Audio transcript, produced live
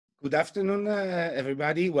Good afternoon,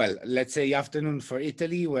 everybody. Well, let's say afternoon for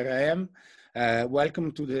Italy, where I am.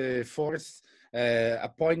 Welcome to the fourth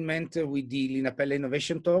appointment with the Lineapelle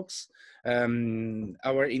Innovation Talks.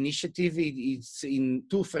 Our initiative is in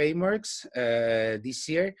two frameworks this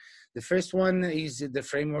year. The first one is the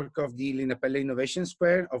framework of the Lineapelle Innovation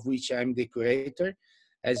Square, of which I'm the curator.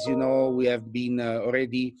 As you know, we have been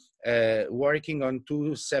already working on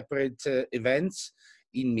two separate events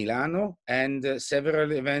in Milano and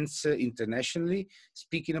several events internationally,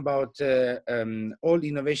 speaking about all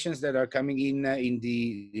innovations that are coming in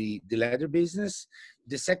the leather business.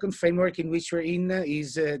 The second framework in which we're in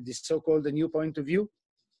is the so-called new point of view.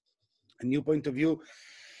 A new point of view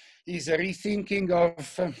is a rethinking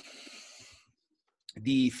of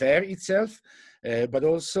the fair itself, but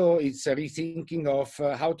also it's a rethinking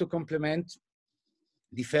of how to complement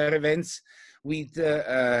the fair events with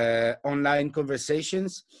online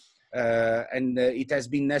conversations. It has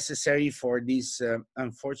been necessary for this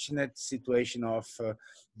unfortunate situation of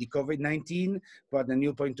the COVID-19, but the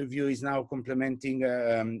new point of view is now complementing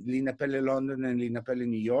Lineapelle London and Lineapelle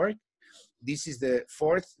New York. This is the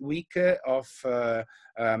fourth week of a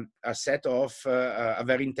set of a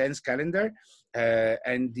very intense calendar,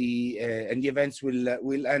 and the events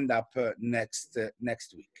will end up next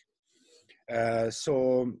week.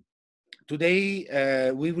 So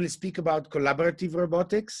today we will speak about collaborative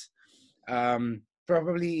robotics.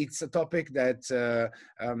 Probably it's a topic that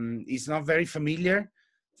is not very familiar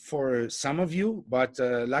for some of you, but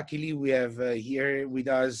luckily we have here with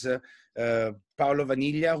us Paolo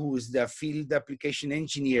Vaniglia, who is the field application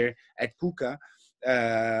engineer at KUKA.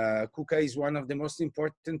 KUKA is one of the most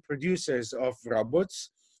important producers of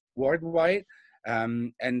robots worldwide.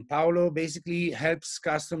 And Paolo basically helps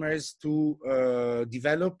customers to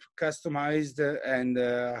develop customized and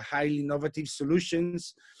highly innovative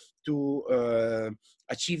solutions to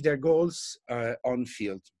achieve their goals on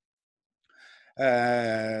field.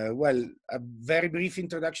 Well, a very brief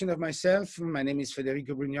introduction of myself. My name is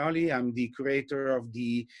Federico Brugnoli. I'm the curator of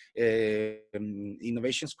the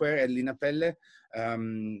Innovation Square at Lineapelle.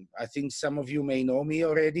 I think some of you may know me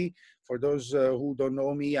already. For those who don't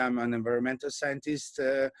know me, I'm an environmental scientist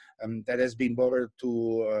that has been borrowed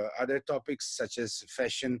to other topics such as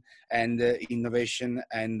fashion and innovation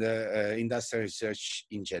and industrial research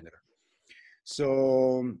in general.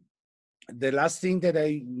 So the last thing that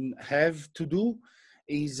I have to do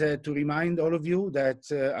is to remind all of you that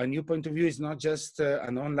a new point of view is not just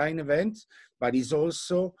an online event, but is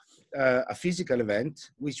also a physical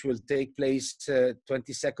event, which will take place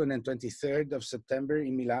 22nd and 23rd of September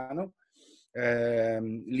in Milano.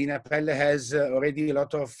 Lineapelle has already a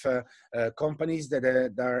lot of companies that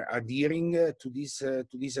are adhering to this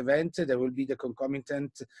event. There will be the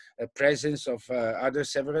concomitant presence of other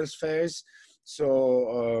several fairs.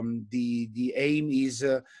 So the aim is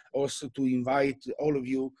also to invite all of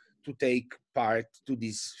you to take part to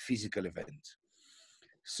this physical event.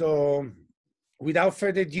 So without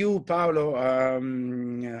further ado, Paolo,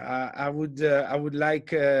 I would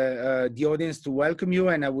like the audience to welcome you,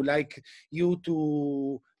 and I would like you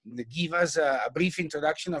to give us a brief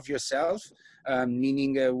introduction of yourself,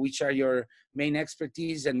 meaning which are your main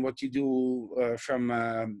expertise and what you do from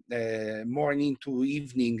morning to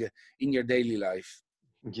evening in your daily life.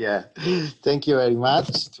 Yeah, thank you very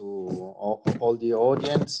much to all the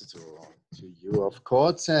audience, to you, of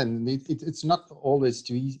course. And it's not always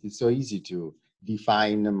so easy to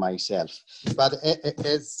define myself. But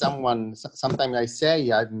as sometimes I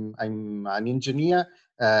say, I'm an engineer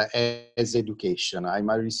as education. I'm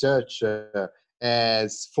a researcher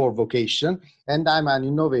as for vocation, and I'm an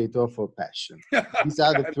innovator for passion. These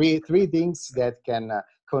are the three things that can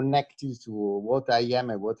connect you to what I am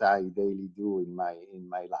and what I daily do in my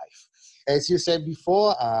life. As you said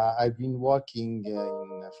before, I've been working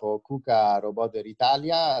for KUKA Roboter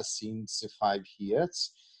Italia since 5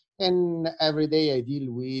 years. And every day I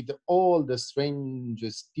deal with all the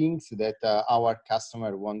strangest things that our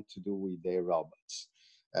customer want to do with their robots.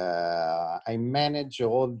 I manage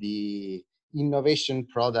all the innovation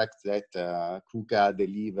products that KUKA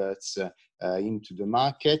delivers into the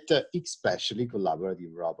market, especially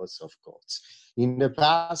collaborative robots, of course. In the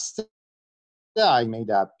past, I made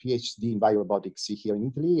a PhD in biorobotics here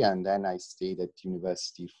in Italy, and then I stayed at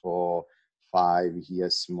university for 5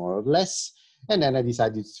 years, more or less. And then I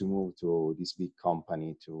decided to move to this big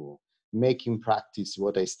company to make in practice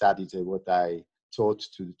what I studied and what I taught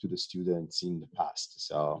to the students in the past.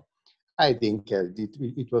 So I think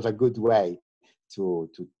it was a good way to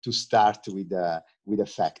start with a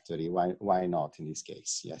factory. Why not in this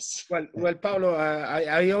case? Yes. Well, Paolo,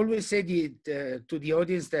 I always say to the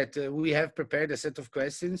audience that we have prepared a set of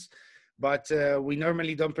questions, but we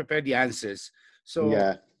normally don't prepare the answers. So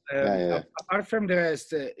apart from the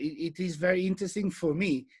rest, it is very interesting for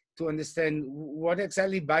me to understand what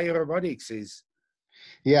exactly biorobotics is.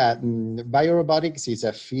 Yeah, biorobotics is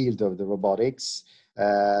a field of the robotics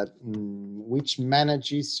which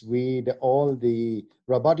manages with all the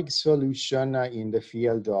robotic solution in the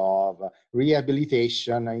field of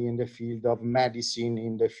rehabilitation, in the field of medicine,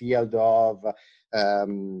 in the field of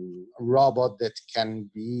robot that can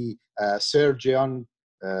be surgeon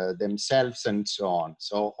themselves and so on.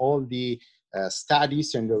 So all the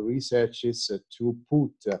studies and the researches to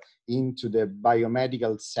put into the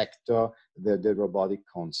biomedical sector the robotic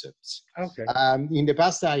concepts. Okay. In the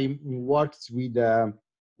past, I worked with 4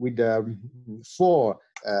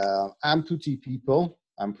 amputee people,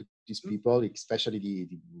 especially the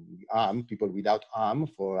arm people without arm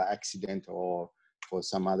for accident or for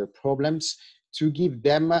some other problems, to give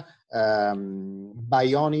them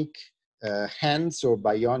bionic hands or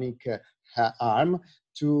bionic arm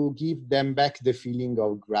to give them back the feeling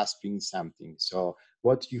of grasping something. So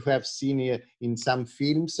what you have seen in some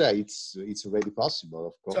films, it's already possible,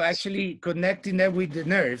 of course. So actually connecting them with the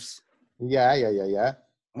nerves. Yeah.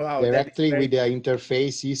 Wow, directly with the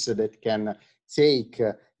interfaces that can take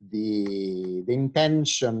the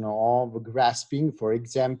intention of grasping, for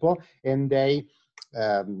example, and they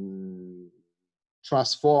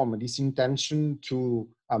transform this intention to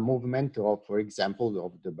a movement of, for example,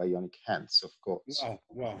 of the bionic hands, of course.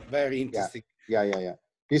 Wow, very interesting. Yeah.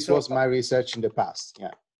 This was my research in the past.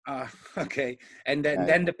 Yeah. Okay, and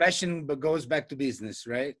then the passion goes back to business,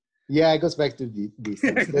 right? Yeah, it goes back to the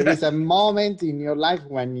business. There is a moment in your life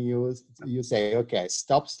when you say, okay,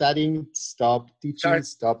 stop studying, stop teaching,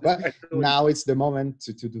 stop. Now it's the moment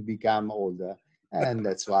to become older. And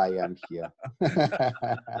that's why I'm here.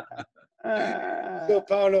 So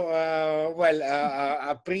Paolo,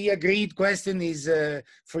 a pre-agreed question is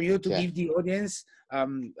for you to give the audience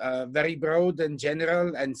a very broad and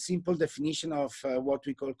general and simple definition of what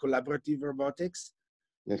we call collaborative robotics.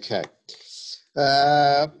 Okay.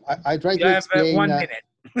 I try to explain. 1 minute.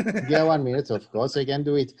 Yeah, 1 minute, of course, I can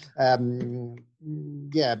do it.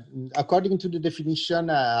 Yeah, according to the definition,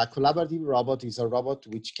 a collaborative robot is a robot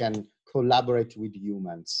which can collaborate with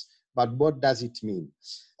humans. But what does it mean?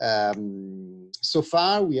 So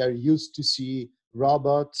far, we are used to see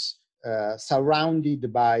robots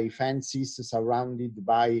surrounded by fences, surrounded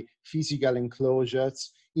by physical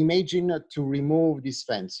enclosures. Imagine to remove these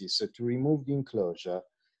fences, to remove the enclosure,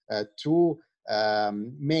 to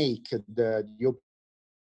make the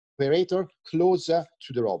operator closer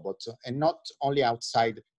to the robot and not only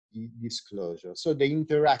outside this closure. So the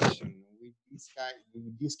interaction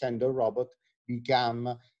with this kind of robot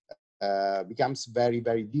becomes very,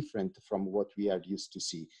 very different from what we are used to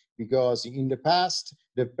see. Because in the past,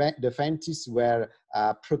 the fences were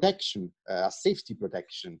protection, safety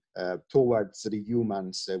protection towards the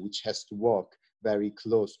humans, which has to walk very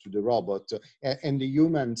close to the robot. And the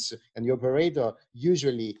humans and the operator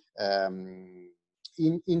usually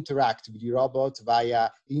interact with the robot via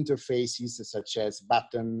interfaces such as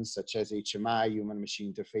buttons, such as HMI,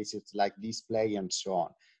 human-machine interfaces like display, and so on.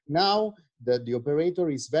 Now, the operator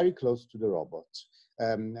is very close to the robot.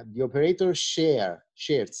 The operator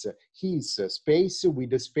shares his space with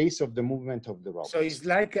the space of the movement of the robot. So it's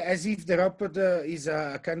like as if the robot is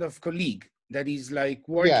a kind of colleague that is like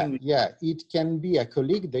working with. Yeah, it can be a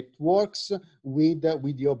colleague that works with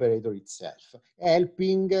the operator itself,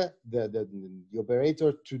 helping the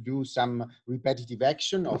operator to do some repetitive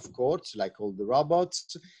action, of course, like all the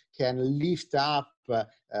robots, can lift up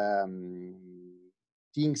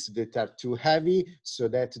things that are too heavy so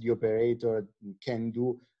that the operator can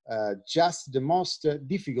do just the most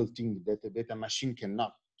difficult thing that a machine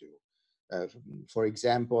cannot do. For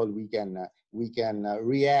example, we can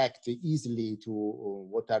react easily to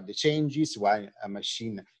what are the changes while a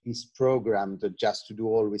machine is programmed just to do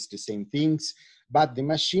always the same things, but the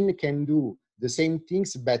machine can do the same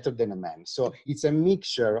things better than a man. So it's a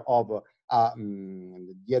mixture of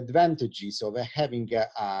the advantages of having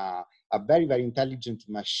a very, very intelligent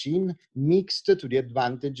machine mixed to the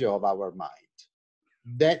advantage of our mind.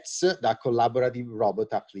 That's the collaborative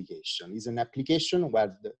robot application. It's an application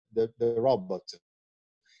where the robot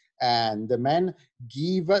and the man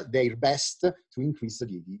give their best to increase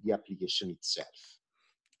the application itself.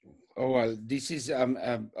 Oh, well, this is,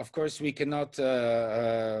 of course, we cannot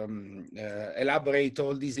elaborate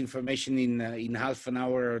all this information in half an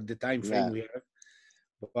hour, the time frame we have.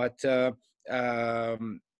 But I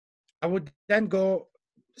would then go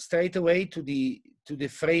straight away to the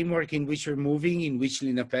framework in which we're moving, in which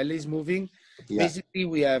Lineapelle is moving. Yeah. Basically,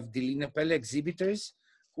 we have the Lineapelle exhibitors,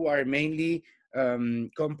 who are mainly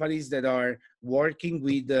companies that are working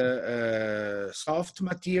with soft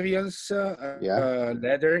materials,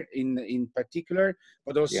 leather in particular,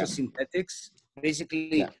 but also synthetics.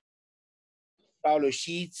 Basically, Paolo,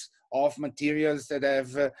 sheets of materials that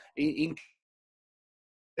have in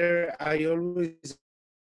I always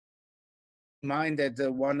mind that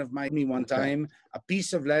one of my one time a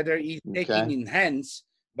piece of leather is taken in hands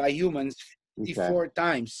by humans 54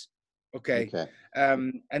 times.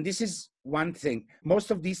 And this is one thing.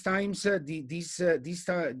 Most of these times, these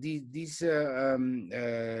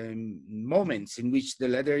moments in which the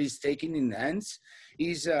leather is taken in hands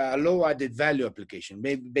is a low added value application.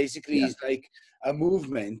 Basically, it's like a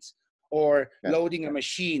movement or loading a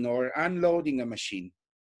machine or unloading a machine.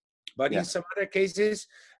 But in some other cases,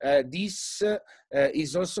 this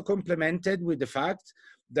is also complemented with the fact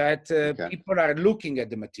that people are looking at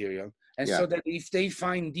the material. And so that if they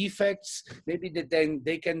find defects, maybe then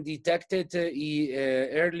they can detect it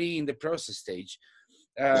early in the process stage.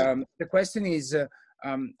 The question is,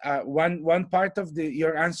 one part of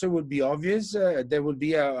your answer would be obvious. There would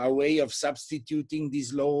be a way of substituting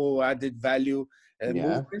this low added value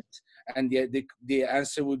movement. And the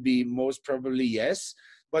answer would be most probably yes.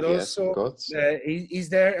 But also, is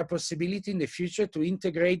there a possibility in the future to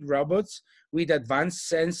integrate robots with advanced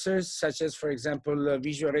sensors, such as, for example,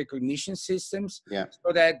 visual recognition systems,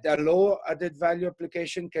 so that a low added value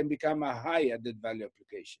application can become a high added value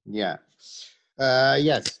application?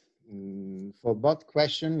 Yes. For both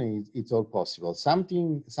questions, it's all possible.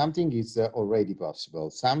 Something is already possible.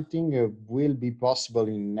 Something will be possible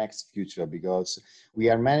in next future, because we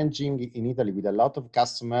are managing in Italy with a lot of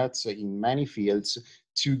customers in many fields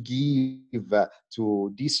to give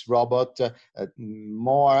to this robot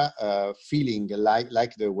more feeling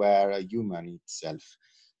like they were a human itself.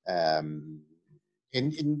 And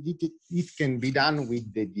it can be done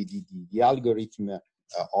with the algorithm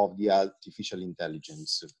of the artificial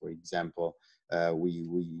intelligence. For example,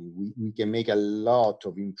 we can make a lot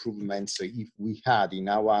of improvements if we had in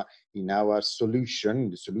our solution,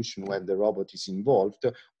 the solution where the robot is involved,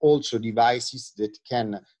 also devices that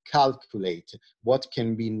can calculate what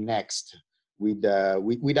can be next with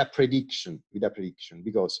a prediction,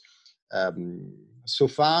 because so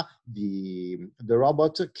far the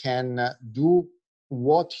robot can do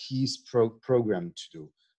what he's programmed to do.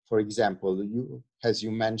 For example, as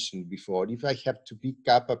you mentioned before, if I have to pick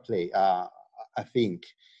up a thing,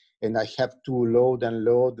 and I have to load and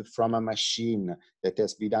load from a machine that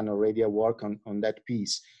has been done already a work on that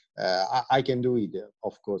piece, I can do it,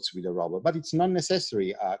 of course, with a robot. But it's not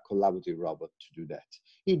necessary a collaborative robot to do that.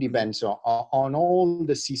 It depends on all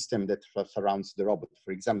the system that surrounds the robot.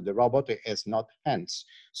 For example, the robot has not hands,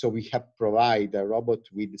 so we have provide a robot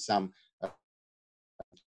with some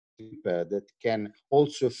that can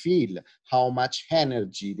also feel how much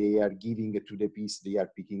energy they are giving to the piece they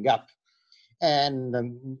are picking up. And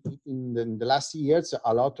in the last years,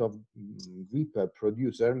 a lot of grip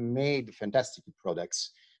producers made fantastic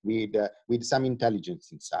products with some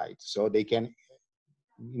intelligence inside, so they can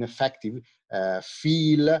in effective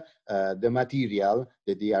feel the material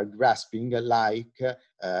that they are grasping like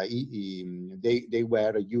they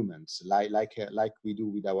were humans, like we do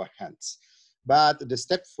with our hands. But the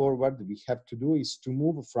step forward we have to do is to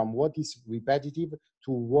move from what is repetitive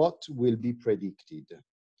to what will be predicted.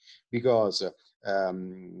 Because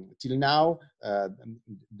till now,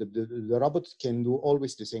 the robot can do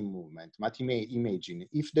always the same movement. But imagine,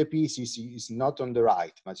 if the piece is not on the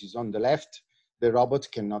right, but is on the left, the robot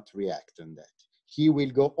cannot react on that. He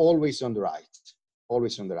will go always on the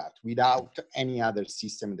right, without any other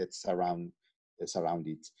system that's around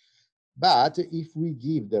it. But if we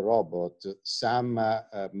give the robot some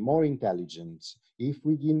more intelligence, if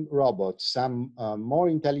we give robot some more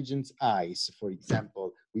intelligent eyes, for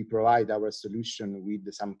example, we provide our solution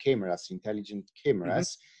with some cameras, intelligent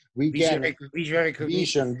cameras, we can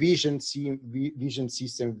vision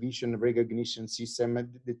system, vision recognition system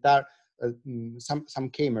that are some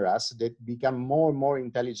cameras that become more and more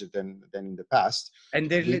intelligent than in the past. And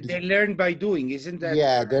they learn by doing, isn't that?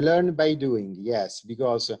 Yeah, they learn by doing, yes,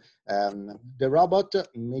 because the robot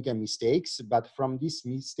make mistakes, but from these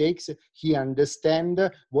mistakes, he understands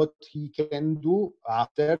what he can do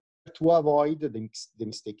after to avoid the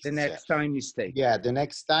mistakes. The next time mistake. Yeah, the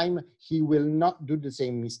next time he will not do the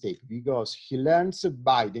same mistake, because he learns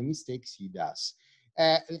by the mistakes he does.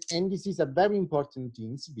 And this is a very important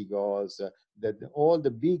thing because all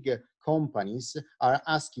the big companies are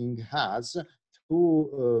asking us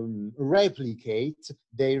to replicate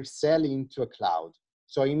their selling to a cloud.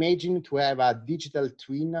 So imagine to have a digital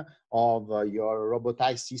twin of your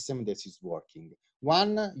robotics system that is working.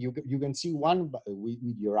 One, you can see one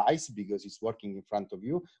with your eyes because it's working in front of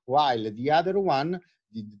you, while the other one,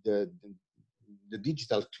 the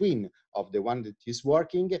digital twin of the one that is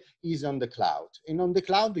working is on the cloud. And on the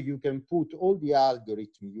cloud, you can put all the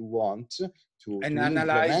algorithm you want to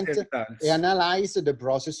analyze implement, analyze the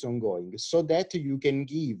process ongoing, so that you can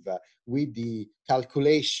give with the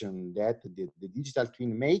calculation that the digital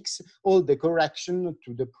twin makes all the correction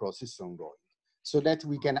to the process ongoing, so that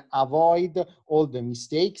we can avoid all the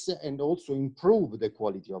mistakes and also improve the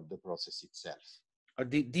quality of the process itself.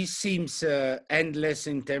 This seems endless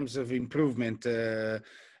in terms of improvement,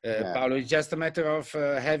 Paolo. It's just a matter of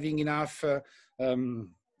having enough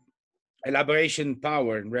elaboration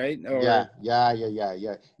power, right? Or...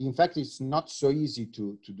 Yeah. In fact, it's not so easy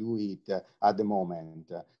to do it at the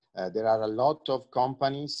moment. There are a lot of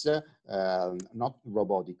companies, not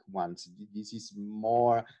robotic ones. This is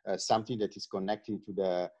more something that is connected to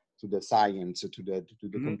the science, to the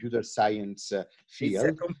computer science field.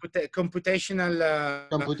 It's a computational.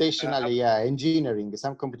 Engineering.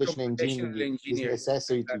 Some computational engineering is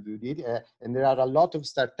necessary to do it, and there are a lot of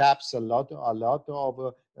startups, a lot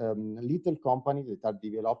of little companies that are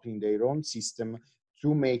developing their own system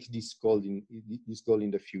to make this goal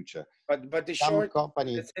in the future. But the short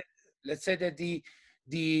company, let's say that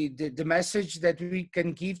the message that we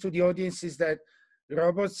can give to the audience is that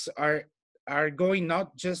robots are going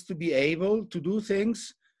not just to be able to do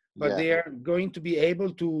things, but they are going to be able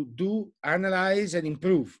to do, analyze, and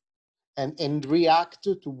improve. And react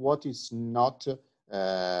to what is not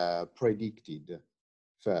predicted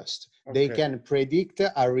first. They can predict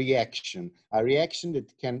a reaction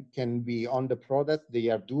that can be on the product they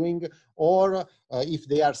are doing, or if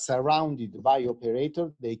they are surrounded by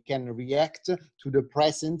operator, they can react to the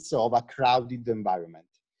presence of a crowded environment.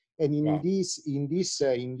 And in this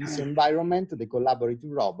environment, the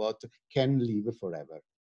collaborative robot can live forever.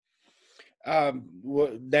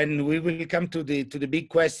 Then we will come to the big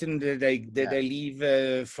question that I leave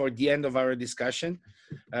for the end of our discussion.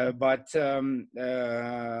 But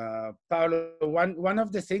Paolo, one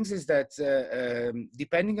of the things is that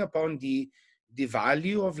depending upon the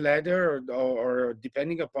value of leather, or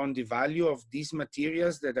depending upon the value of these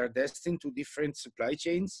materials that are destined to different supply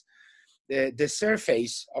chains, the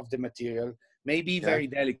surface of the material may be very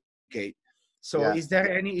delicate. So is there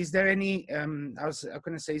any how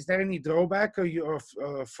can I say, is there any drawback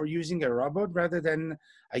for using a robot rather than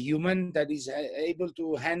a human that is able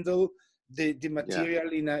to handle the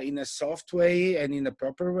material in a soft way and in a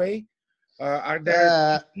proper way? Are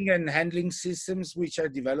there picking and handling systems which are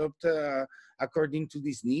developed according to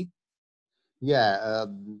this need?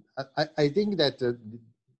 I think that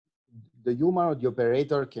the human or the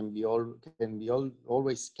operator can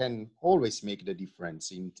always make the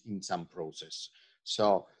difference in some process.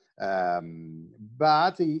 So,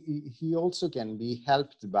 but he also can be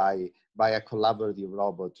helped by a collaborative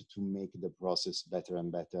robot to make the process better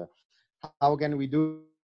and better. How can we do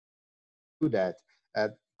that?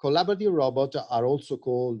 Collaborative robots are also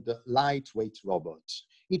called lightweight robots.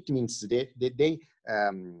 It means they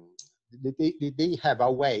have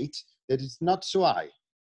a weight that is not so high.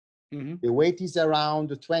 Mm-hmm. The weight is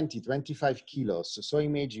around 20-25 kilos. So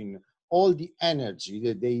imagine all the energy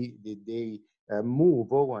that they move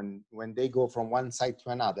when they go from one side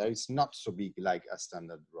to another. It's not so big like a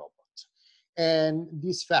standard robot. And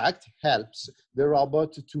this fact helps the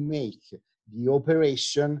robot to make the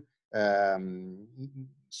operation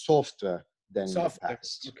softer than in the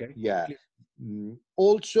past.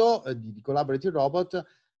 Also, the collaborative robot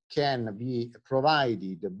can be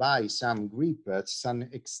provided by some grippers, some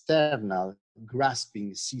external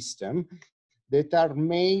grasping system that are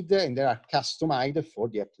made and they are customized for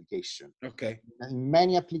the application. In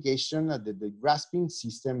many applications, the grasping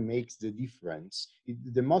system makes the difference.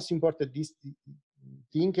 The most important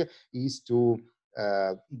thing is to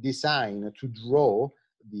design, to draw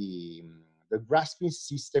the grasping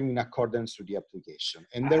system in accordance with the application.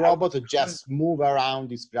 And the robot just move around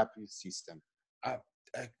this grasping system.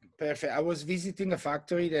 Perfect. I was visiting a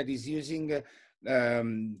factory that is using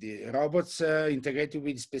the robots integrated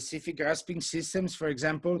with specific grasping systems, for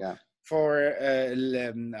example, for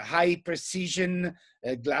high precision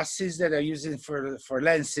glasses that are used for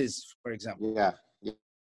lenses, for example.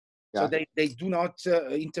 So they do not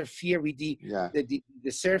interfere with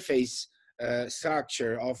the surface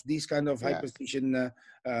structure of these kind of high Yeah. precision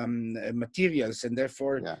materials, and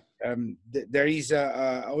therefore Yeah. there is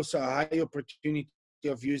also a high opportunity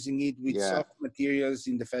of using it with Yeah. soft materials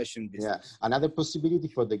in the fashion Yeah. business. Another possibility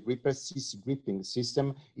for the gripping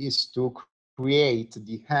system is to create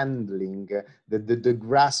the handling, the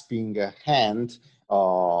grasping hand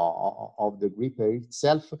of the gripper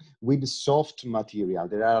itself with soft material.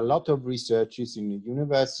 There are a lot of researchers in the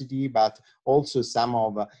university, but also some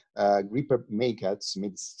of gripper makers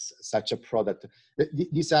made such a product.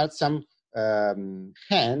 These are some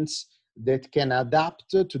hands that can adapt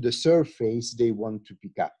to the surface they want to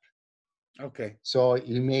pick up. Okay. So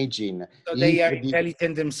imagine So they if are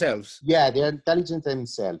intelligent themselves. yeah, they are intelligent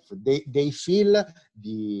themselves. They feel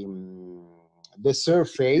the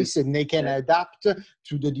surface, and they can adapt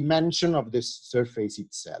to the dimension of the surface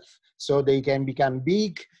itself. So they can become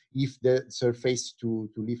big if the surface to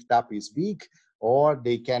lift up is big, or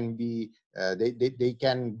they can be they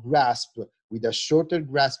can grasp with a shorter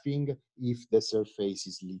grasping if the surface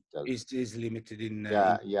is little. Is limited in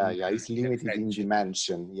It's in limited in extension.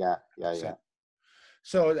 dimension.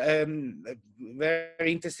 So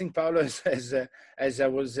very interesting, Paolo, as I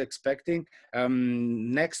was expecting.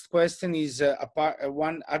 Next question is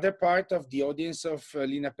one other part of the audience of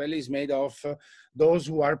Lineapelle is made of those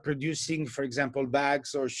who are producing, for example,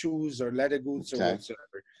 bags or shoes or leather goods or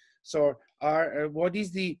whatsoever. So what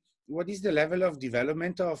is the level of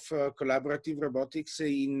development of collaborative robotics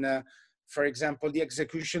in for example, the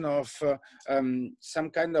execution of some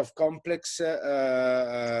kind of complex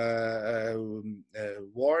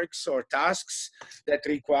works or tasks that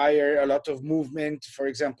require a lot of movement, for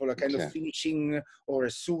example, a kind of finishing or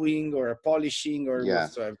a sewing or a polishing or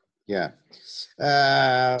whatsoever. Yeah.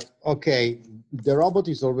 Okay. The robot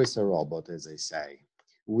is always a robot, as I say.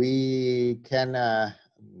 We can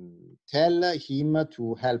tell him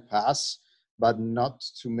to help us, but not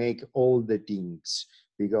to make all the things.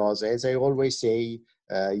 Because as I always say,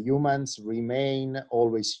 humans remain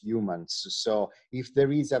always humans. So if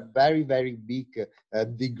there is a very, very big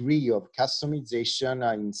degree of customization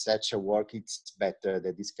in such a work, it's better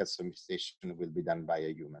that this customization will be done by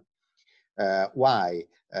a human. Why?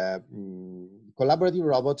 Collaborative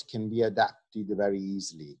robots can be adapted very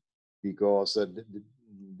easily because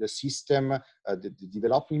the system, the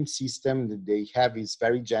developing system that they have is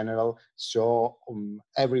very general. So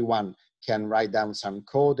everyone can write down some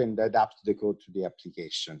code and adapt the code to the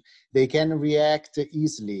application. They can react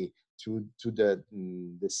easily to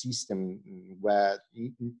the system where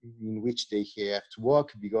in which they have to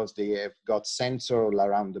work, because they have got sensors all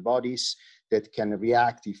around the bodies that can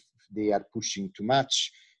react if they are pushing too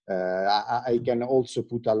much. I can also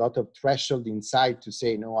put a lot of threshold inside to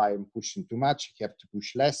say, no, I am pushing too much, you have to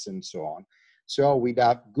push less, and so on. So with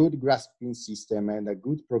a good grasping system and a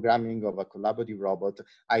good programming of a collaborative robot,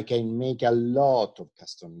 I can make a lot of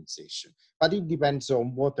customization. But it depends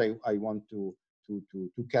on what I want to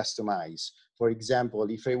customize. For example,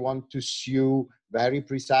 if I want to sew very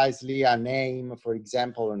precisely a name, for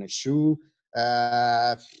example, on a shoe,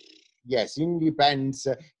 yes, it depends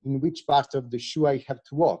in which part of the shoe I have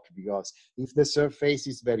to work, because if the surface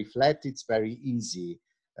is very flat, it's very easy.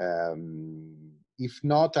 If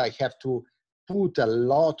not, I have to put a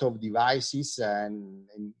lot of devices and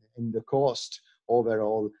the cost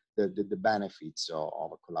overall, the benefits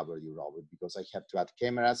of a collaborative robot, because I have to add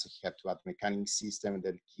cameras, I have to add mechanic system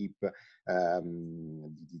that keep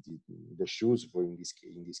the shoes, for in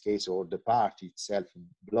this case, or the part itself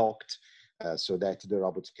blocked, so that the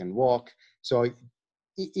robot can walk. So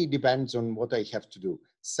it depends on what I have to do.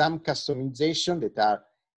 Some customization that are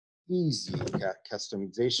easy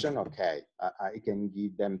customization, okay, I can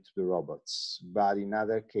give them to the robots. But in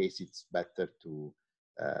other cases, it's better to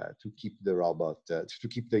keep the robot, to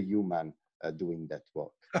keep the human doing that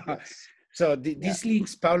work. Yes. So this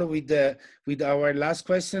links, Paolo, with our last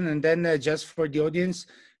question, and then just for the audience,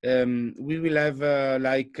 we will have a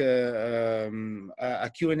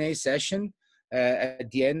Q&A session at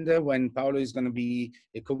the end when Paolo is going to be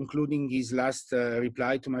concluding his last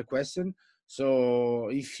reply to my question. So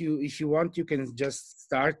if you want, you can just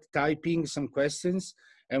start typing some questions,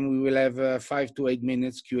 and we will have 5 to 8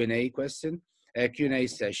 minutes Q&A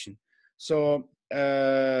session. So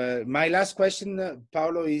my last question,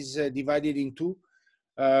 Paolo, is divided in two.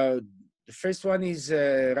 The first one is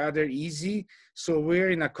rather easy. So we're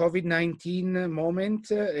in a COVID-19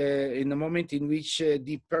 moment, in a moment in which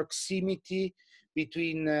the proximity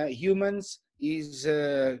between humans is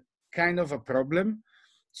kind of a problem.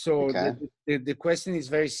 So Okay. the question is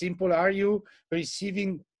very simple. Are you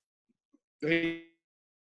receiving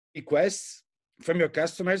requests from your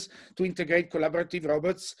customers to integrate collaborative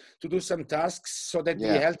robots to do some tasks so that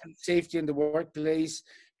the health and safety in the workplace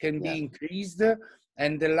can be increased.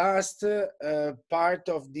 And the last part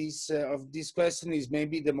of this question is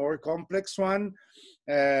maybe the more complex one.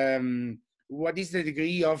 What is the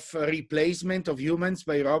degree of replacement of humans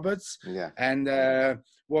by robots? And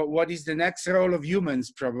what is the next role of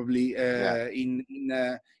humans probably in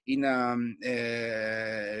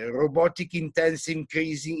robotic intense,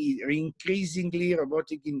 increasingly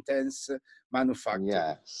robotic intense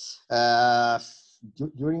manufacturing?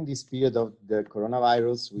 During this period of the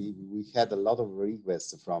coronavirus, we had a lot of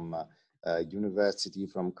requests from university,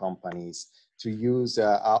 from companies to use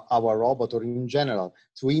our robot, or in general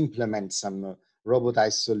to implement some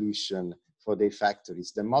robotized solution for their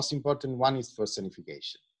factories. The most important one is for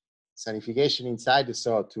sanification. Sanification inside,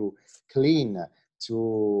 so to clean,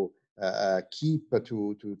 to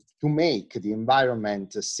make the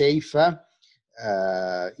environment safer.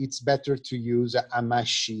 It's better to use a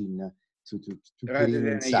machine to clean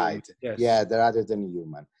inside, rather than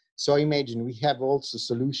human. So imagine we have also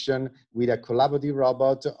solution with a collaborative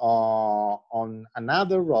robot on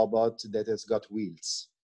another robot that has got wheels.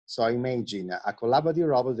 So imagine a collaborative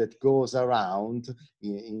robot that goes around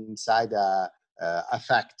inside a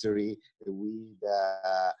factory with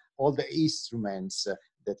all the instruments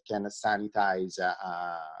that can sanitize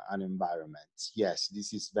an environment. Yes,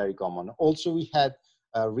 this is very common. Also, we had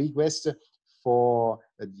a request for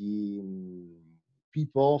the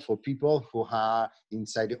people who are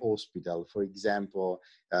inside the hospital. For example,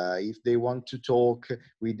 if they want to talk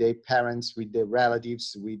with their parents, with their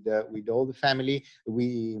relatives, with all the family,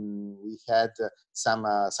 we had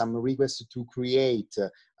some requests to create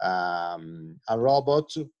a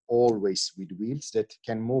robot, always with wheels, that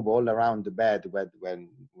can move all around the bed when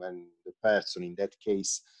the person, in that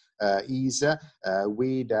case, is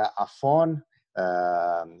with a phone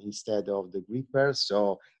instead of the gripper.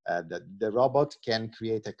 So the robot can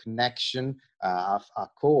create a connection, a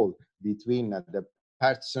call between the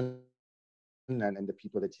person and the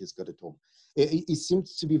people that he's got at home. It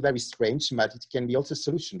seems to be very strange, but it can be also a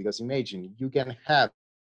solution, because imagine you can have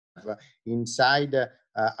inside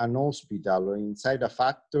an hospital or inside a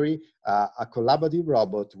factory a collaborative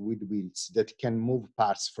robot with wheels that can move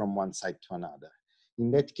parts from one side to another. In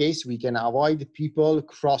that case, we can avoid people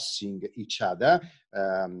crossing each other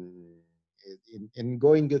and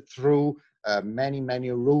going through many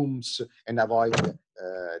rooms, and avoid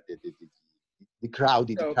the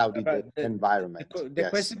crowded environment. The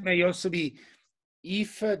question may also be,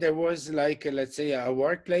 if there was, like, let's say, a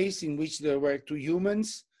workplace in which there were two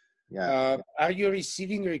humans, are you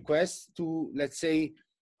receiving requests to, let's say,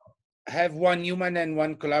 have one human and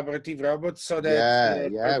one collaborative robot, so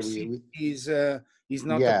that proximity is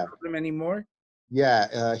not a problem anymore?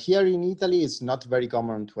 Here in Italy, it's not very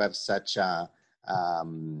common to have such an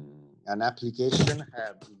application.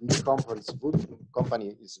 Big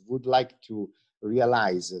companies would like to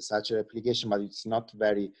realize such an application, but it's not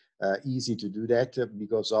very easy to do that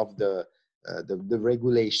because of the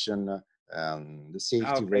regulation, the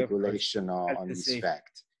safety regulation on this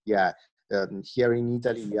fact. Here in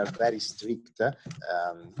Italy, we are very strict.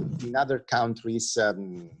 In other countries,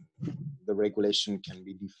 the regulation can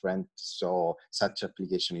be different, so such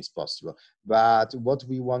application is possible. But what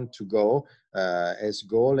we want to go as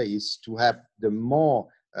goal is to have the more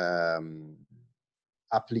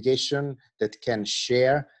application that can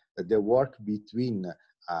share the work between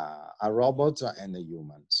a robot and a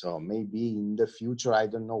human. So maybe in the future, I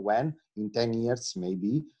don't know when, in 10 years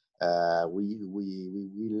maybe, we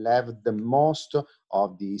will have the most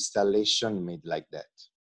of the installation made like that.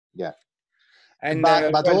 And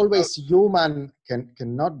but always human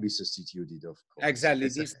cannot be substituted, of course. Exactly.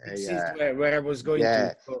 This is where I was going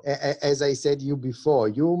to. As I said you before,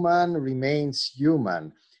 human remains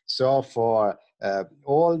human. So for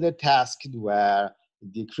all the tasks where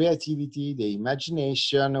the creativity, the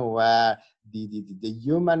imagination, where the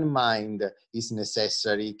human mind is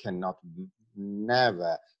necessary, cannot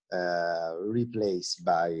never replaced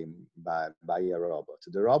by a robot.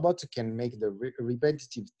 The robot can make the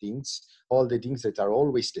repetitive things, all the things that are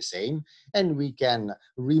always the same, and we can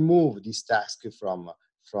remove this task from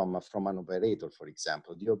an operator, for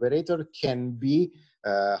example. The operator can be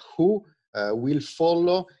who will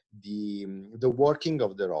follow the working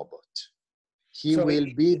of the robot. He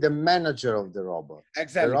will be the manager of the robot.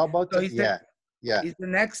 Exactly. The robot, so is the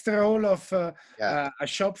next role of a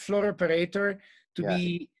shop floor operator to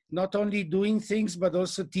be not only doing things, but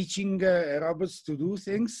also teaching robots to do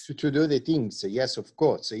things? To do the things, yes, of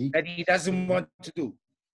course. That he doesn't want to do.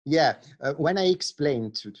 Yeah, when I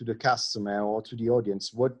explain to the customer or to the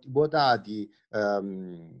audience what are the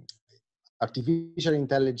artificial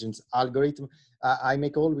intelligence algorithm, I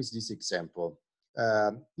make always this example.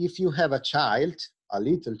 If you have a child, a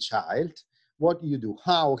little child, what you do,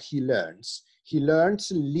 how he learns? He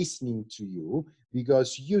learns listening to you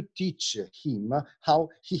because you teach him how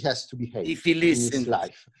he has to behave If he in his listens.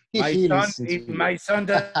 life. If he listens If to you. my son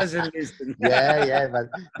doesn't listen. Yeah, but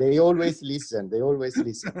they always listen. They always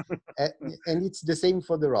listen. And it's the same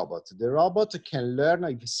for the robot. The robot can learn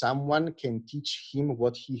if someone can teach him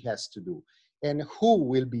what he has to do. And who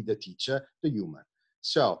will be the teacher? The human.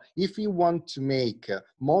 So if we want to make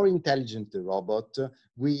more intelligent the robot,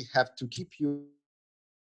 we have to keep human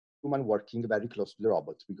working very close to the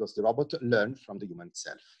robot, because the robot learns from the human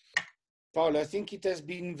itself. Paul, I think it has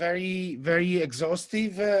been very, very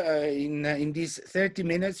exhaustive in these 30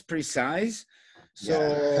 minutes precise. So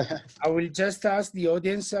yeah. I will just ask the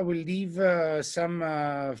audience, I will leave some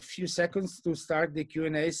few seconds to start the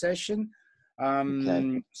Q&A session.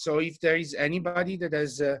 Okay. So if there is anybody that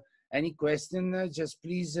has any question, just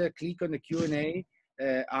please click on the Q&A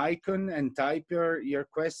icon and type your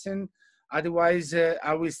question. Otherwise,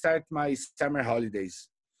 I will start my summer holidays.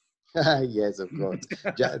 Yes, of course.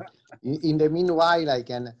 In the meanwhile, I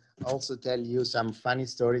can also tell you some funny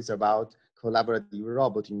stories about collaborative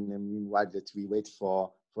robot in the meanwhile that we wait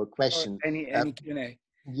for Or question. any Q&A.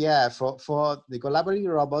 Yeah, for the collaborative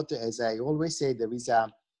robot, as I always say, there is a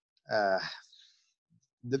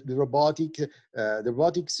the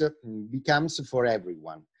robotics becomes for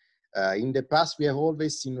everyone. In the past, we have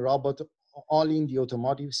always seen robot only in the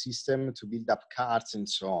automotive system to build up cars and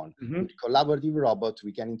so on. Mm-hmm. With collaborative robot,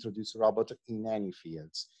 we can introduce robot in any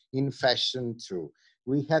fields, in fashion too.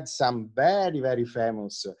 We had some very, very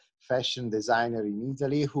famous fashion designer in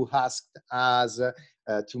Italy who asked us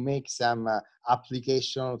to make some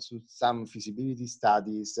applications to some feasibility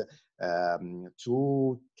studies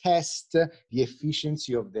to test the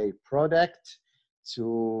efficiency of their product,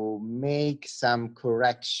 to make some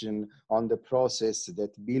correction on the process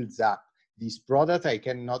that builds up this product. I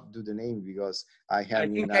cannot do the name because I am I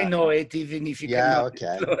think I know it, even if you yeah, cannot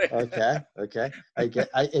disclose it. okay.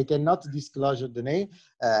 I cannot disclose the name,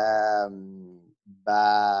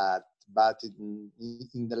 but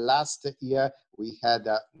in the last year we had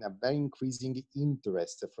a very increasing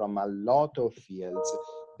interest from a lot of fields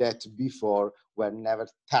that before were never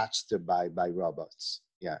touched by robots.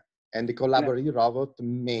 Yeah, and the collaborative robot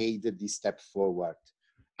made this step forward.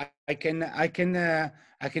 I can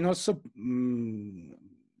also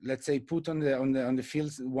let's say put on the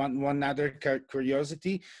fields one other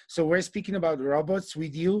curiosity. So we're speaking about robots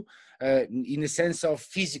with you in the sense of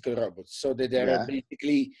physical robots, so that they are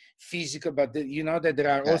basically physical, but you know that there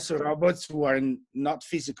are also robots who are not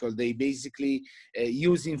physical. They basically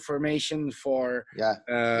use information for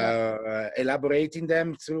elaborating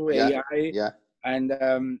them through AI. And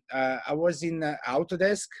I was in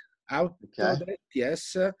Autodesk,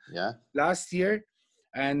 yes, last year,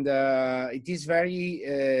 and it is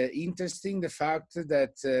very interesting the fact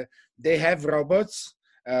that they have robots.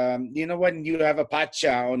 You know, when you have a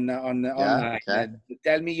pacha on online,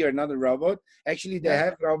 tell me you're not a robot. Actually, they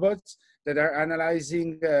have robots that are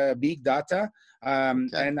analyzing big data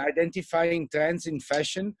and identifying trends in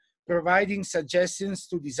fashion, providing suggestions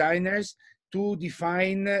to designers to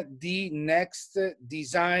define the next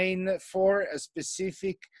design for a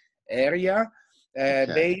specific area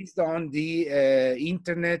based on the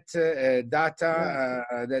internet data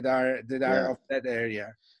that are of that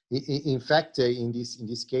area. In fact, in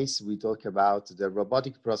this case, we talk about the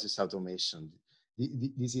robotic process automation.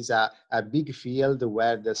 This is a big field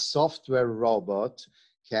where the software robot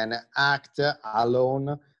can act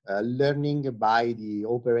alone, learning by the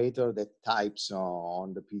operator that types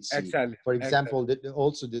on the PC. Exactly. For example,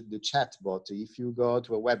 also the chatbot. If you go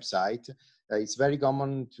to a website, it's very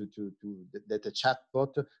common that a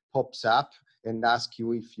chatbot pops up and ask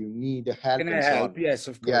you if you need help. Can I help? Yes,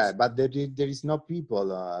 of course. Yeah, but there is no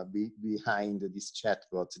people behind this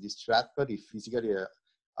chatbot. This chatbot is physically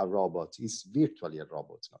a robot. It's virtually a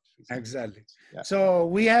robot, not physically. Exactly. Yeah. So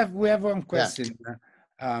we have one question.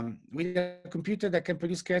 With a computer that can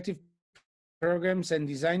produce creative programs and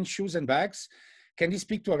design shoes and bags, can they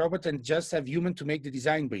speak to a robot and just have human to make the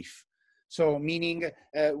design brief? So meaning,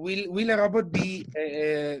 will a robot be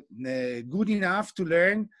good enough to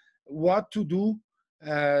learn what to do,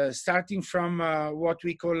 starting from what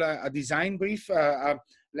we call a design brief,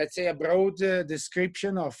 let's say a broad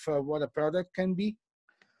description of what a product can be?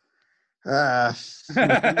 Yeah,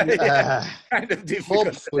 kind of difficult.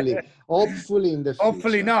 hopefully in the future.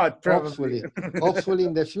 Hopefully not, probably. Hopefully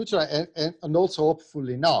in the future, and also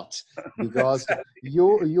hopefully not, because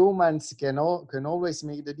humans can always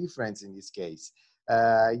make the difference in this case.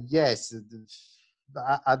 Yes,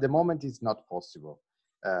 at the moment it's not possible.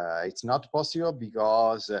 It's not possible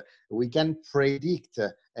because we can predict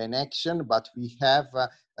an action, but we have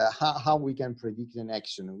how we can predict an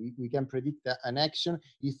action. We can predict an action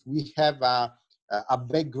if we have a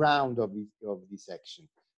background of this action.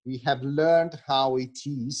 We have learned how it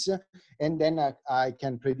is, and then I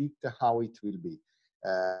can predict how it will be.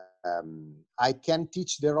 I can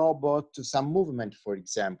teach the robot some movement, for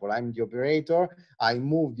example. I'm the operator. I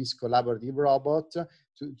move this collaborative robot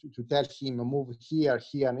to tell him move here,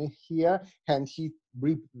 here, and here, and he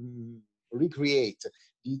recreate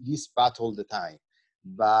this path all the time.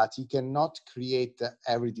 But he cannot create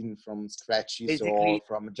everything from scratches. Basically, or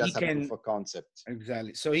from just a proof of concept.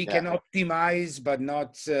 Exactly. So he can optimize, but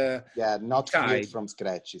not not create from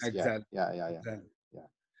scratches. Exactly. Yeah. Exactly.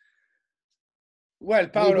 Well,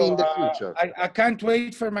 Paolo, maybe in the future. I can't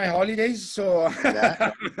wait for my holidays. So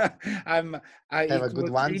have a good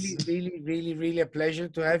one. Really a pleasure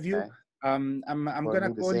to have you. I'm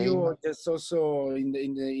gonna call you just also in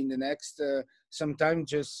the next sometime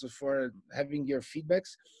just for having your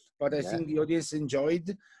feedbacks. But I think the audience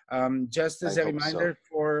enjoyed. Just as a reminder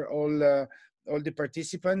for all the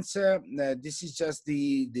participants, this is just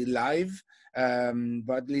the live,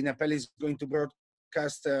 but Lineapelle is going to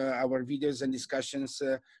broadcast our videos and discussions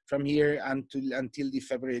from here until the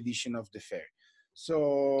February edition of the fair.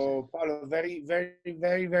 So, Paolo,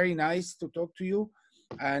 very nice to talk to you,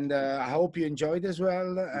 and I hope you enjoyed as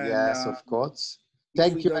well. And, yes, of course.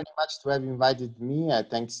 Thank you very much to have invited me.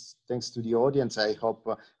 Thanks to the audience. I hope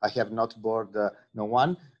I have not bored no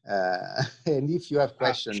one. And if you have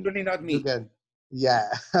questions, surely not me. Yeah,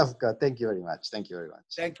 of course. Thank you very much. Thank you very much.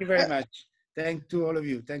 Thank you very much. Thank to all of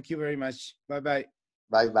you. Thank you very much. Bye bye.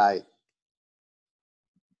 Bye bye.